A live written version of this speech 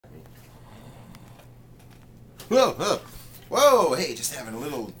Whoa, hey, just having a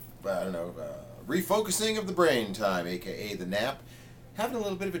little, refocusing of the brain time, aka the nap. Having a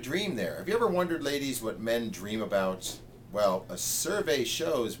little bit of a dream there. Have you ever wondered, ladies, what men dream about? Well, a survey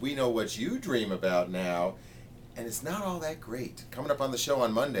shows we know what you dream about now, and it's not all that great. Coming up on the show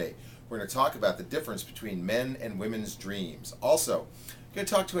on Monday, we're going to talk about the difference between men and women's dreams. Also, I'm going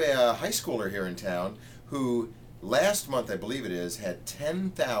to talk to a high schooler here in town who last month, I believe it is, had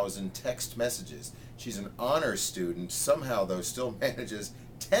 10,000 text messages. She's an honors student, somehow though still manages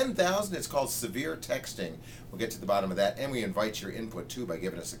 10,000. It's called severe texting. We'll get to the bottom of that, and we invite your input too by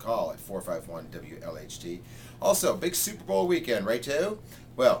giving us a call at 451-WLHT. Also, big Super Bowl weekend, right too?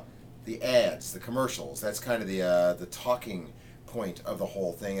 Well, the ads, the commercials, that's kind of the talking point of the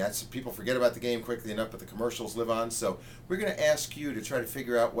whole thing. That's, people forget about the game quickly enough, but the commercials live on. So we're going to ask you to try to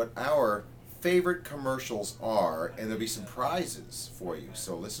figure out what our favorite commercials are, and there'll be some prizes for you.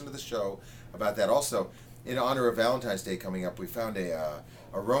 So listen to the show about that. Also, in honor of Valentine's Day coming up, we found a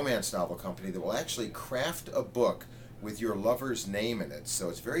romance novel company that will actually craft a book with your lover's name in it. So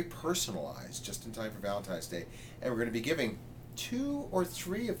it's very personalized, just in time for Valentine's Day. And we're going to be giving 2 or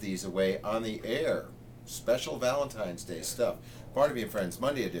 3 of these away on the air. Special Valentine's Day stuff. Barnaby and Friends,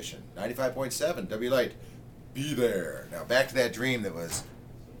 Monday edition, 95.7 W Light. Be there. Now back to that dream that was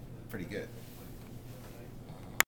pretty good.